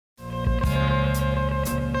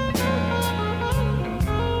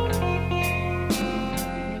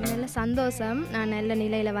சந்தோஷம் நான் நல்ல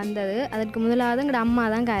நிலையில் வந்தது. அதற்கு முதலாவது எங்களோட அம்மா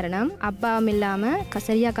தான் காரணம். அப்பாவும் இல்லாமல்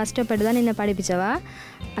சரியாக கஷ்டப்பட்டு தான் என்னை படிப்பிச்சவா.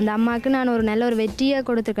 அந்த அம்மாவுக்கு நான் ஒரு நல்ல ஒரு வெற்றியை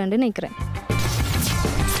கொடுத்துருக்கேன்னு நினைக்கிறேன்.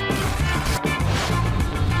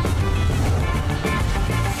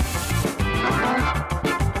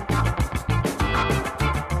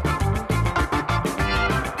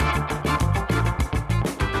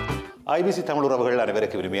 IBC தமிழ் உறவுகள்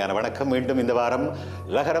அனைவருக்கு விரும்பியான வணக்கம். மீண்டும் இந்த வாரம்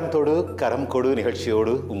லகரம் தொடு கரம் கொடு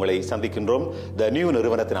நிகழ்ச்சியோடு உங்களை சந்திக்கின்றோம். த நியூ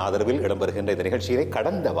நிறுவனத்தின் ஆதரவில் இடம்பெறுகின்ற இந்த நிகழ்ச்சியிலே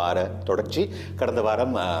கடந்த வார தொடர்ச்சி. கடந்த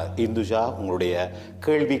வாரம் இந்துஜா உங்களுடைய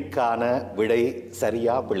கேள்விக்கான விடை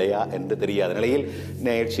சரியா பிழையா என்று தெரியாத நிலையில்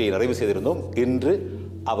நிகழ்ச்சியை நிறைவு செய்திருந்தோம். இன்று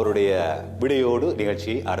அவருடைய விடையோடு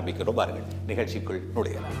நிகழ்ச்சியை ஆரம்பிக்கிறோம். பாருங்கள், நிகழ்ச்சிக்குள்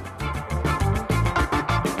நுழையலாம்.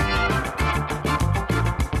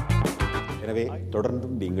 எனவே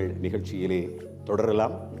தொடர்ந்தும் நீங்கள் நிகழ்ச்சியிலே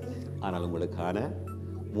தொடரலாம். ஆனால் உங்களுக்கான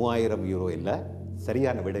 3000 யூரோ இல்லை,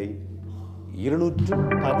 சரியான விடை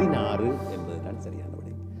 216 என்பதுதான் சரியான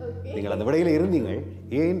விடை. நீங்கள் அந்த விடையில் இருந்தீங்க,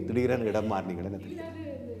 ஏன் திடீரென இடம் மாறினீங்கன்னு தெரியாது.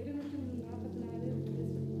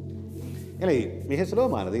 இல்லை, மிக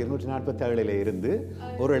சுலபமானது. 247 இருந்து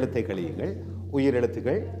ஒரு எழுத்தை கழியுங்கள். உயிர்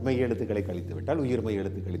எழுத்துக்கள் மெய் எழுத்துக்களை கழித்து விட்டால் உயிர் மெய்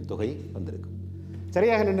எழுத்துக்களின் தொகை வந்திருக்கும்.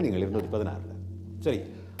 சரியாக நின்று நீங்கள் 216. சரி,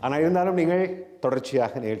 ஆனால் இருந்தாலும் நீங்கள்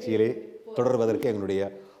தொடர்ச்சியாக நிகழ்ச்சியிலே தொடர்வதற்கு எங்களுடைய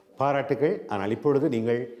பாராட்டுகள். ஆனால் இப்பொழுது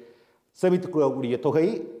நீங்கள் சேமித்துக்கூடிய தொகை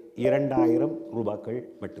 2000 ரூபாய்கள்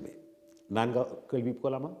மட்டுமே. 4வது கேள்வி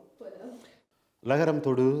போகலாமா? லகரம்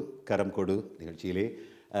தொடு கரம் கொடு நிகழ்ச்சியிலே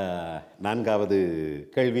 4வது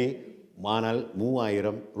கேள்வி, ஆனால்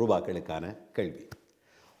 3000 ரூபாய்களுக்கான கேள்வி.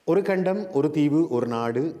 ஒரு கண்டம், ஒரு தீவு, ஒரு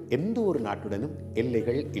நாடு, எந்த ஒரு நாட்டுடனும்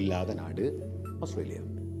எல்லைகள் இல்லாத நாடு ஆஸ்திரேலியா.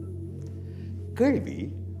 கேள்வி,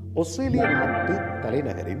 ஆஸ்திரேலிய நாட்டு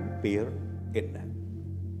தலைநகரின் பெயர் என்ன?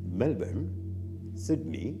 Melbourne,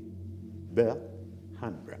 Sydney, Perth,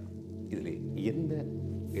 ஹான்பரா. இதில் எந்த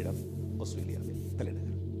இடம் ஆஸ்திரேலியாவின்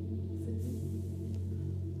தலைநகர்?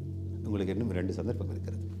 உங்களுக்கு இன்னும் 2 சந்தர்ப்பம்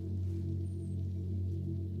இருக்கிறது.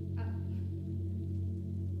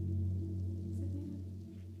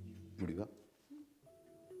 முடிவா?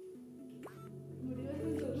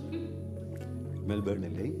 மெல்பர்ன்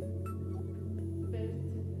இல்லை.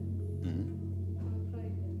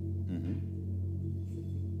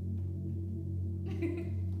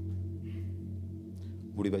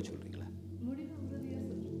 முடிவாக சொல்கிறீங்களா?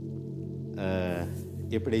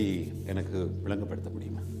 எப்படி எனக்கு விளங்கப்படுத்த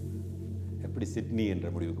முடியுமா? எப்படி சிட்னி என்ற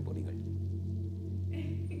முடிவுக்கு போனீங்கள்?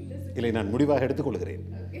 இல்லை, நான் முடிவாக எடுத்துக்கொள்கிறேன்.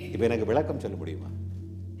 இப்போ எனக்கு விளக்கம் சொல்ல முடியுமா?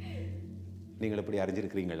 நீங்கள் எப்படி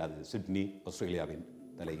அறிஞ்சிருக்கிறீங்கள் அது சிட்னி ஆஸ்திரேலியாவின்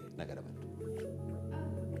தலைநகரம் என்று?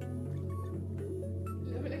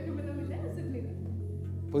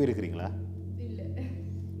 போயிருக்கிறீங்களா?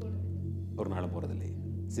 ஒரு நாளும் போகிறதில்லை.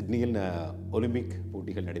 சிட்னியில் ஒலிம்பிக்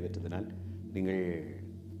போட்டிகள் நடைபெற்றதனால் நீங்கள்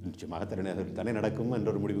நிச்சயமாக தலைநகர் தானே நடக்கும் என்ற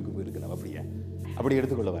ஒரு முடிவுக்கு போயிருக்கலாம். அப்படியா? அப்படி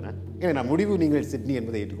எடுத்துக்கொள்ள வேணாம். ஏன்னா நான் முடிவு நீங்கள் சிட்னி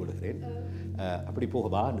என்பதை ஏற்றுக்கொள்கிறேன். அப்படி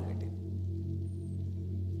போகவான்னு கேட்டேன்.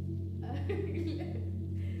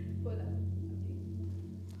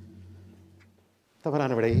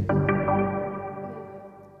 தவறான விடை.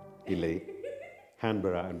 இல்லை,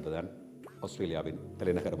 ஹான்பரா என்பதுதான் ஆஸ்திரேலியாவின்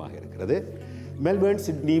தலைநகரமாக இருக்கிறது. மெல்பர்ன்,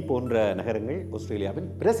 சிட்னி போன்ற நகரங்கள் ஆஸ்திரேலியாவின்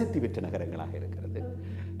பிரசித்தி பெற்ற நகரங்களாக இருக்கிறது.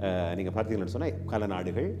 நீங்கள் பார்த்தீங்கன்னு சொன்னால் பல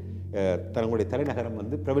நாடுகள் தங்களுடைய தலைநகரம்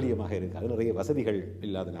பிரபலியமாக இருக்காது. நிறைய வசதிகள்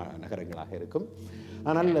இல்லாத நகரங்களாக இருக்கும்.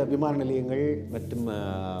 ஆனால் விமான நிலையங்கள் மற்றும்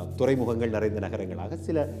துறைமுகங்கள் நிறைந்த நகரங்களாக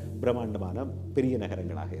சில பிரம்மாண்டமான பெரிய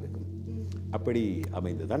நகரங்களாக இருக்கும். அப்படி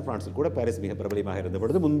அமைந்து தான் பிரான்சில் கூட பாரிஸ் மிக பிரபலியமாக இருந்த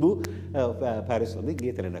பொழுது முன்பு பாரிஸ்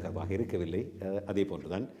இங்கே தலைநகரமாக இருக்கவில்லை. அதே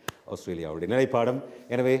போன்றுதான் ஆஸ்திரேலியாவுடைய நிலைப்பாடம்.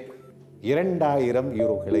 எனவே 2000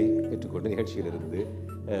 யூரோக்களை பெற்றுக்கொண்டு நிகழ்ச்சியிலிருந்து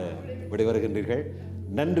விடைபெறுகின்றீர்கள்.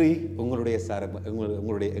 நன்றி. உங்களுடைய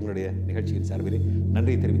எங்களுடைய நிகழ்ச்சியின் சார்பில்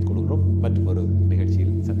நன்றியை தெரிவித்துக் கொள்கிறோம். மற்றும் ஒரு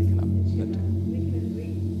நிகழ்ச்சியில் சந்திக்கலாம். நன்றி.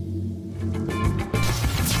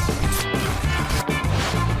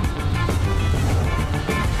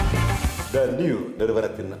 த நியூ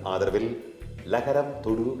நிறுவனத்தின் ஆதரவில் லகரம்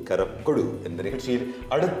தொடு கரம் கொடு என்ற நிகழ்ச்சியில்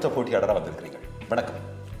அடுத்த போட்டியாளராக வந்திருக்கிறீர்கள். வணக்கம்.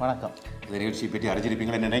 வணக்கம். இந்த நிகழ்ச்சியை பற்றி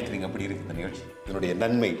அறிஞ்சிருப்பீங்களா நினைக்கிறீங்க? அப்படி இருக்கு இந்த நிகழ்ச்சி. இதனுடைய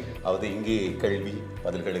நன்மை அதாவது இங்கே கேள்வி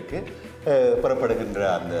பதில்களுக்கு பெறப்படுகின்ற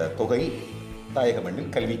அந்த தொகை தாயக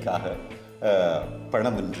மண்ணில் கல்விக்காக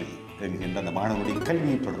பணமின்றி என்கின்ற அந்த மாணவனுடைய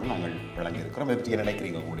கல்வியை தொடர்ந்து நாங்கள் வழங்கியிருக்கிறோம். எப்படி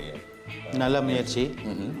நினைக்கிறீங்க? உங்களுடைய நல்ல முயற்சி.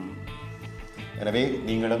 எனவே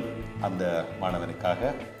நீங்களும் அந்த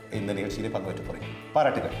மாணவனுக்காக இந்த நிகழ்ச்சியிலே பங்கேற்று போறீங்க.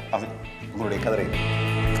 பாராட்டுகள். உங்களுடைய கதரை.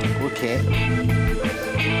 ஓகே.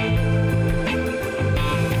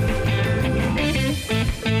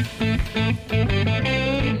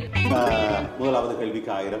 முதலாவது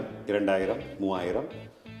கேள்விக்கு 1000, 2000, 3000,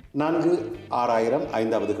 4 6000,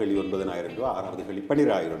 5வது கேள்வி 9000 ரூபாய், 6வது கேள்வி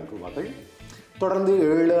 12000 ரூபாய்கள். தொடர்ந்து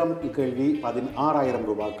 7ஆம் கேள்வி 16000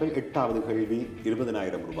 ரூபாய்கள், 8வது கேள்வி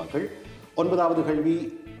 20000 ரூபாய்கள், 9வது கேள்வி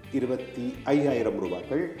 25000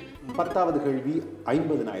 ரூபாய்கள், 10வது கேள்வி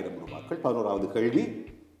 50000 ரூபாய்கள், 11வது கேள்வி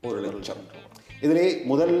 1 லட்சம். இதிலே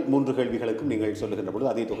முதல் 3 கேள்விகளுக்கும் நீங்கள் சொல்லுகின்ற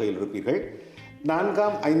பொழுது அதே தொகையில் இருப்பீர்கள்.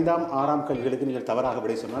 4ஆம் 5ஆம் 6ஆம் கேள்விகளுக்கு நீங்கள் தவறாக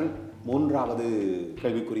விடை சொன்னால் 3வது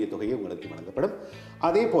கேள்விக்குரிய தொகையை உங்களுக்கு வழங்கப்படும்.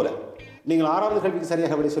 அதே போல நீங்கள் 6வது கேள்விக்கு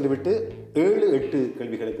சரியாக விடை சொல்லிவிட்டு 7, 8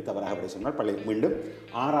 கேள்விகளுக்கு தவறாக விடை சொன்னால் மீண்டும்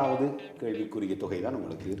 6வது கேள்விக்குரிய தொகை தான்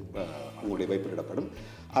உங்களுக்கு உங்களுடைய வைப்பிடப்படும்.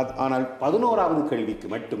 ஆனால் 11வது கேள்விக்கு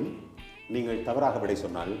மட்டும் நீங்கள் தவறாக விடை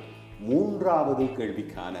சொன்னால் 3வது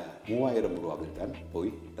கேள்விக்கான 3000 ரூபாய்க்கு தான்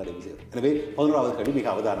போய் நிறைவு செய்யும். எனவே 11வது கேள்வி மிக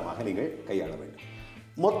அவதானமாக நீங்கள் கையாள வேண்டும்.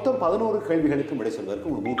 மொத்தம் 11 கேள்விகளுக்கும் விடை சொல்வதற்கு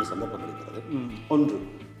உங்களுக்கு 3 சந்தர்ப்பம் இருக்கிறது. ஒன்று,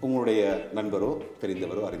 உங்களுடைய நண்பரோ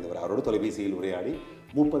தெரிந்தவரோ அறிந்தவரோ அவரோடு தொலைபேசியில் உரையாடி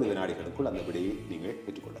 30 வினாடிகளுக்குள் அந்த விடையை நீங்கள்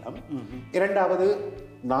பெற்றுக்கொள்ளலாம். இரண்டாவது,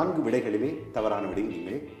 4 விடைகளிலே தவறான விடையை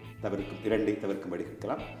நீங்கள் இரண்டை தவிர்க்கும் விடை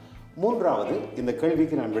கேட்கலாம். மூன்றாவது, இந்த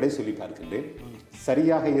கேள்விக்கு நான் விடை சொல்லி பார்க்கின்றேன்,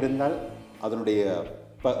 சரியாக இருந்தால் அதனுடைய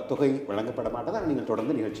தொகை வழங்கப்பட மாட்டதால் நீங்கள்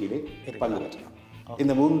தொடர்ந்து நிகழ்ச்சியிலே பங்கு பெற்றலாம்.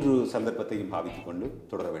 இந்த 3 சந்தர்ப்பத்தையும் பாவித்துக் கொண்டு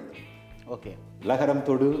தொடர வேண்டும். ஓகே. லகரம்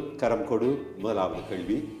தொடு கரம் கொடு முதலாவது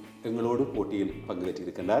கேள்வி. எங்களோடு போட்டியில் பங்கு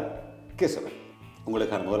பெற்றிருக்கின்றார் கேசவன்.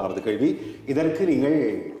 உங்களுக்கான முதலாவது கேள்வி. இதற்கு நீங்கள்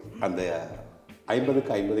அந்த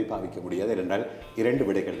 50க்கு 50 பாவிக்க முடியாது, என்றால் 2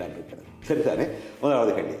 விடைகள் தான் இருக்கிறது. சரிதானே?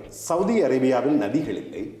 முதலாவது கேள்வி. சவுதி அரேபியாவில் நதிகள்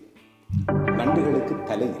இல்லை, நண்டுகளுக்கு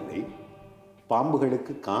தலை இல்லை,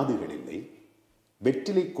 பாம்புகளுக்கு காதுகள் இல்லை,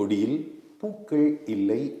 வெற்றிலை கொடியில் பூக்கள்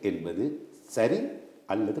இல்லை என்பது சரி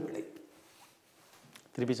அல்லது பிழை?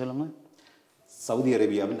 திருப்பி சொல்லுங்க. சவுதி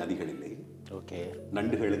அரேபியாவில் நதிகள் இல்லை, ஓகே,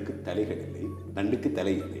 நண்டுகளுக்கு தலைகள் இல்லை, நண்டுக்கு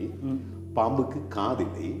தலை இல்லை, பாம்புக்கு காது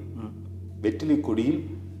இல்லை, வெற்றிலை கொடியில்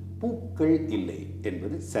பூக்கள் இல்லை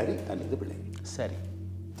என்பது சரி அல்லது பிழை? சரி.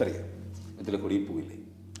 சரியா? வெற்றிலை கொடியில் பூ இல்லை.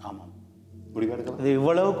 ஆமாம். முடிவா இருக்கலாம். இது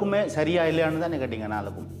இவ்வளவுக்குமே சரியா இல்லையான்னு தானே கேட்டீங்க?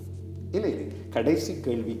 நாளுக்கும் இல்லை இல்லை, கடைசி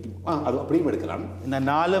கேள்விக்கு அது அப்படியும் எடுக்கலாம். இந்த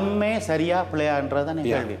 4மே சரியா பிள்ளையான்றது தானே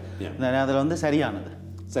கேள்வி. அதில் வந்து சரியானது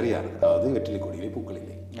அதாவது வெற்றிலை கொடியிலே பூக்கள்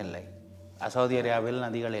இல்லை. இல்லை. சவுதி அரேபியாவில்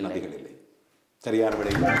நதிகள் இல்லை. சரியான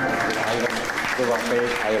விடை 1000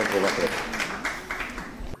 ரூபாய்.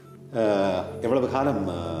 எவ்வளவு காலம்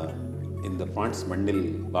இந்த பிரான்ஸ் மண்ணில்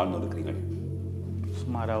வாழ்ந்து இருக்கிறீர்கள்?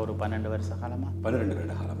 சுமாராக ஒரு 12 வருஷ காலமாக. 12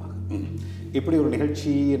 வருட காலமாக. இப்படி ஒரு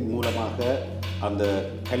நிகழ்ச்சியின் மூலமாக அந்த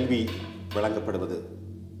கல்வி வழங்கப்படுவது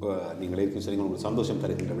நீங்கள் இருக்கும் சொல்லி உங்களுக்கு சந்தோஷம்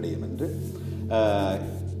தருகின்ற விடயம் என்று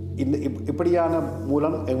இந்த இப்படியான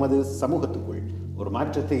மூலம் எமது சமூகத்துக்குள் ஒரு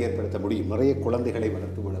மாற்றத்தை ஏற்படுத்த முடியும், நிறைய குழந்தைகளை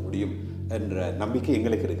வளர்த்து விட முடியும் என்ற நம்பிக்கை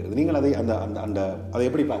எங்களுக்கு இருக்கிறது. நீங்கள் அதை அந்த அந்த அந்த அதை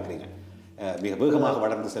எப்படி பார்க்குறீங்க? மிக வேகமாக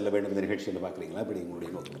வளர்ந்து செல்ல வேண்டும் இந்த நிகழ்ச்சியில் பார்க்குறீங்களா? இப்படி உங்களுடைய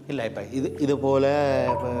நோக்கம்? இல்லை, இப்போ இது போல்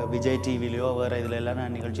இப்போ விஜய் டிவிலையோ வேறு இதில் எல்லாம்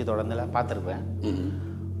நான் நிகழ்ச்சி தொடர்ந்துலாம் பார்த்துருப்பேன்.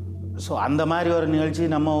 ஸோ அந்த மாதிரி ஒரு நிகழ்ச்சி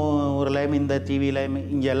நம்ம ஊர்லேயும் இந்த டிவிலையும்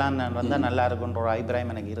இங்கெல்லாம் வந்தால் நல்லா இருக்குன்ற ஒரு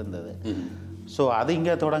அபிப்பிராயம் எனக்கு இருந்தது. ஸோ அது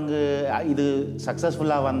இங்கே இது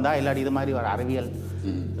சக்ஸஸ்ஃபுல்லாக வந்தால் இல்லாட்டி இது மாதிரி ஒரு அறிவியல்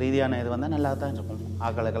ரீதியான இது வந்தால் நல்லா தான் இருக்கும்,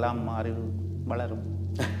 ஆக்களுக்கெல்லாம் அறிவு வளரும்.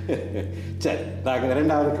 சரி, நாங்கள்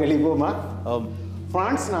 2வது கேள்வி போமா?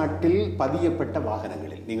 பிரான்ஸ் நாட்டில் பதியப்பட்ட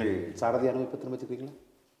வாகனங்களில் நீங்கள் சாரதி அனுபவத்தில் வச்சுக்கிறீங்களா?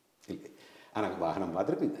 இல்லை, ஆனால் வாகனம்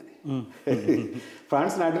பார்த்துருப்பீங்க தானே.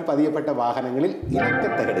 பிரான்ஸ் நாட்டில் பதியப்பட்ட வாகனங்களில்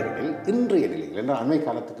இலக்கத் தகடுகளில் இன்றைய நிலையில் என்றால் அண்மை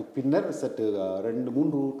காலத்துக்கு பின்னர் சற்று 2,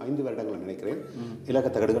 3, 5 வருடங்கள் நினைக்கிறேன்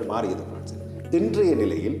இலக்கத் தகடுகள் மாறியது பிரான்சில். இன்றைய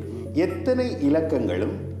நிலையில் எத்தனை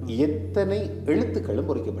இலக்கங்களும் எத்தனை எழுத்துக்களும்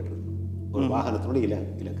பொறிக்கப்பட்டிருக்கு? ஒரு வாகனத்தினுடைய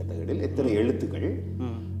இலக்கத் தகடில் எத்தனை எழுத்துக்கள்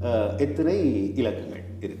எத்தனை இலக்கங்கள்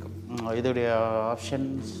இருக்கும்? இதோடைய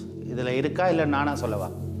ஆப்ஷன்ஸ் இதில் இருக்கா இல்லை நானா சொல்லவா?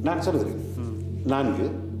 நான் சொல்லுகிறேன். 4.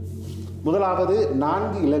 முதலாவது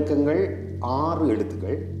 4 இலக்கங்கள் 6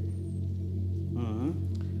 எழுத்துக்கள்.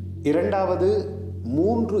 இரண்டாவது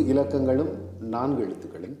 3 இலக்கங்களும் 4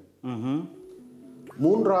 எழுத்துக்களும்.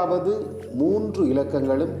 மூன்றாவது 3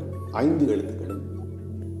 இலக்கங்களும் 5 எழுத்துக்களும்.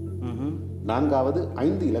 நான்காவது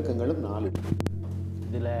 5 இலக்கங்களும் 4 எழுத்துக்கள்.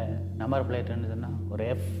 இதில் நம்பர் பிளேட்டுன்னு சொன்னால் ஒரு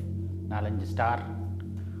F, 4-5 ஸ்டார்,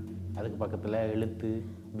 அதுக்கு பக்கத்தில் எழுத்து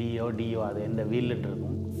பிஓ டிஓ அது எந்த வீல்லுன்னு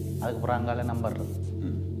இருக்கும், அதுக்கப்புறம் அங்கால நம்பர் இருக்கும்.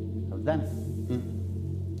 அதுதான்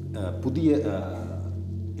புதிய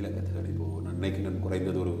இலக்கத்தகடு. இப்போது நான் நினைக்கிறேன்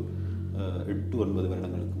குறைந்தது ஒரு 8-9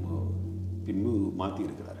 வருடங்களுக்கு பின்பு மாற்றி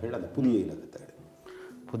இருக்கிறார்கள் அந்த புதிய இலக்கத்தகடு.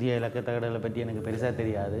 புதிய இலக்கத்தகடுகளை பற்றி எனக்கு பெருசாக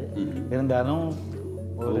தெரியாது, இருந்தாலும்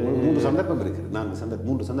ஒரு 3 சந்தர்ப்பம் இருக்குது.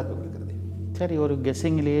 3 சந்தர்ப்பம் இருக்கிறது. சரி, ஒரு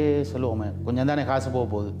கெஸ்ஸிங்லேயே சொல்லுவோமே, கொஞ்சம் தானே காசு போக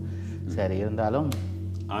போகுது. சரி, இருந்தாலும்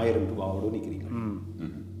 1000 ரூபாவோடு நிற்கிறீங்க.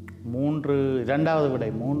 இரண்டாவது விடை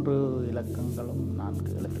 3 இலக்கங்களும்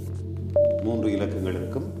 4 எழுத்துக்கள். 3 இலக்கங்கள்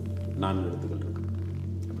இருக்கும், 4 எழுத்துக்கள் இருக்கும்.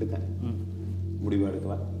 அப்படித்தான் முடிவு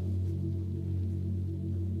எடுக்கவா?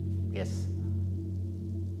 எஸ்.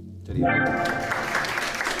 சரியா?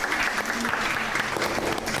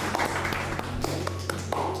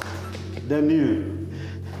 த நியூ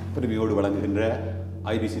பெருமையோடு வழங்குகின்ற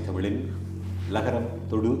ஐபிசி தமிழின் லகரம்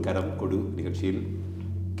தொடு கரம் கொடு நிகழ்ச்சியில்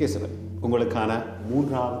கேசவன் உங்களுக்கான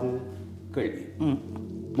 3வது கேள்வி.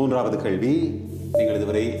 3வது கேள்வி. நீங்கள்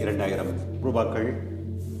இதுவரை 2000 ரூபாய்கள்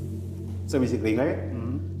செவிச்சிருக்கிறீர்கள்.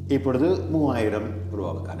 இப்பொழுது 3000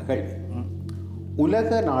 ரூபாவுக்கான கேள்வி. உலக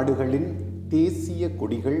நாடுகளின் தேசிய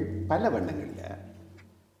கொடிகள் பல வண்ணங்களில்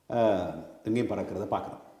எங்கேயும் பறக்கிறத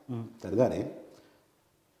பார்க்குறோம். சரிதானே?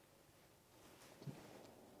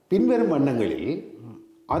 பின்வரும் வண்ணங்களில்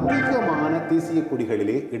அதிகமான தேசிய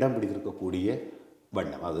கொடிகளிலே இடம் பிடித்திருக்கக்கூடிய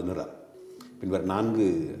வண்ணம், அது நிறம். பின்வரும் 4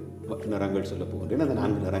 நிறங்கள் சொல்ல போகின்றேன். அந்த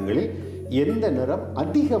 4 நிறங்களில் எந்த நிறம்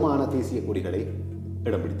அதிகமான தேசிய கொடிகளை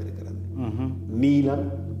இடம் பிடித்திருக்கிறது? நீலம்,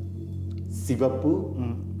 சிவப்பு,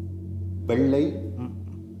 வெள்ளை,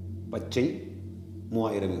 பச்சை.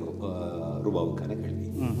 3000 ரூபாவுக்கான கேள்வி.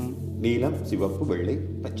 நீலம், சிவப்பு, வெள்ளை,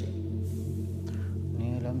 பச்சை.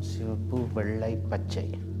 நீலம், சிவப்பு, வெள்ளை, பச்சை.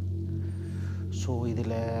 ஸோ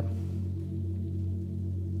இதில்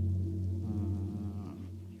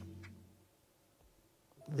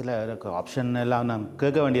எனக்கு ஆப்ஷன் எல்லாம் நான்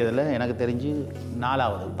கேட்க வேண்டியதில்லை. எனக்கு தெரிஞ்சு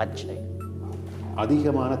 4வது பச்சை.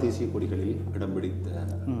 அதிகமான தேசிய கொடிகளில் இடம் பிடித்த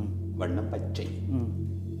வண்ணம் பச்சை.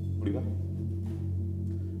 முடிவா?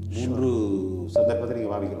 3 சந்தர்ப்பத்தை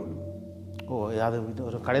நீங்கள் பாவிக்கிறோம். அது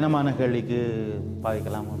ஒரு கடினமான கேள்விக்கு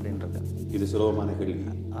பாவிக்கலாம் அப்படின்றது. இது சுலபமான கேள்வி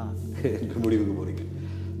என்று முடிவுக்கு போகிறீங்க.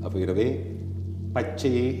 அப்போ எனவே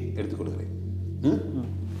பச்சையை எடுத்துக்கொள்கிறேன்.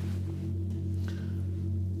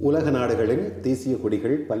 உலக நாடுகளின் தேசிய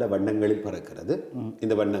கொடிகள் பல வண்ணங்களில் பறக்கிறது.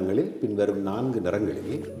 இந்த வண்ணங்களில் பின்வரும் 4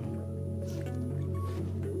 நிறங்களில்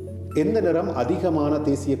எந்த நிறம் அதிகமான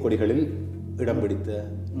தேசிய கொடிகளில் இடம் பிடித்த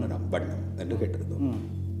நிறம் வண்ணம் என்று கேட்டிருந்தோம்.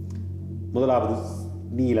 1வது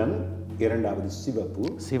நீலம், 2வது சிவப்பு,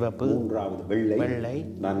 3வது வெள்ளை,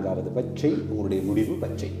 4வது பச்சை. உங்களுடைய முடிவு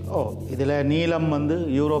பச்சை. இதில் நீலம்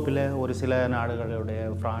யூரோப்பில் ஒரு சில நாடுகளுடைய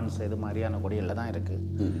பிரான்ஸ் இது மாதிரியான கொடிகளில் தான்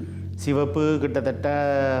இருக்குது. சிவப்பு கிட்டத்தட்ட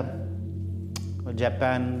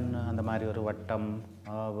ஜப்பான் அந்த மாதிரி ஒரு வட்டம்,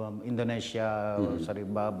 இந்தோனேஷியா,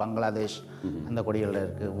 பங்களாதேஷ் அந்த கொடிகளில்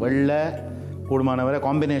இருக்குது. வெள்ளை கூடுமானவரை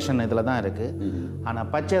காம்பினேஷன் இதில் தான் இருக்குது. ஆனால்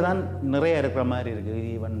பச்சை தான் நிறைய இருக்கிற மாதிரி இருக்குது.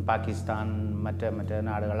 ஈவன் பாகிஸ்தான், மற்ற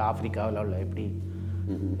நாடுகள், ஆப்பிரிக்காவில் உள்ள எப்படி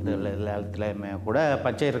இதில் எல்லாத்துலேயுமே கூட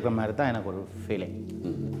பச்சை இருக்கிற மாதிரி தான் எனக்கு ஒரு ஃபீலிங்.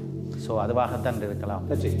 ஸோ அதுவாகத்தான் இருக்கலாம்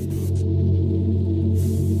பச்சை.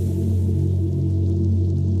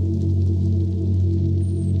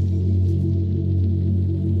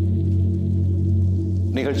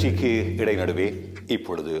 நிகழ்ச்சிக்கு இடைநடுவே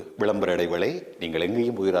இப்பொழுது விளம்பர இடைவேளை. நீங்கள்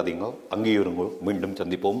எங்கேயும் போயிடாதீங்க, அங்கேயும் இருங்கோ. மீண்டும்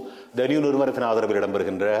சந்திப்போம். த நியூ நிறுவனத்தின் ஆதரவில்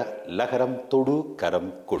இடம்பெறுகின்ற லகரம் தொடு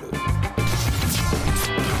கரம் கொடு.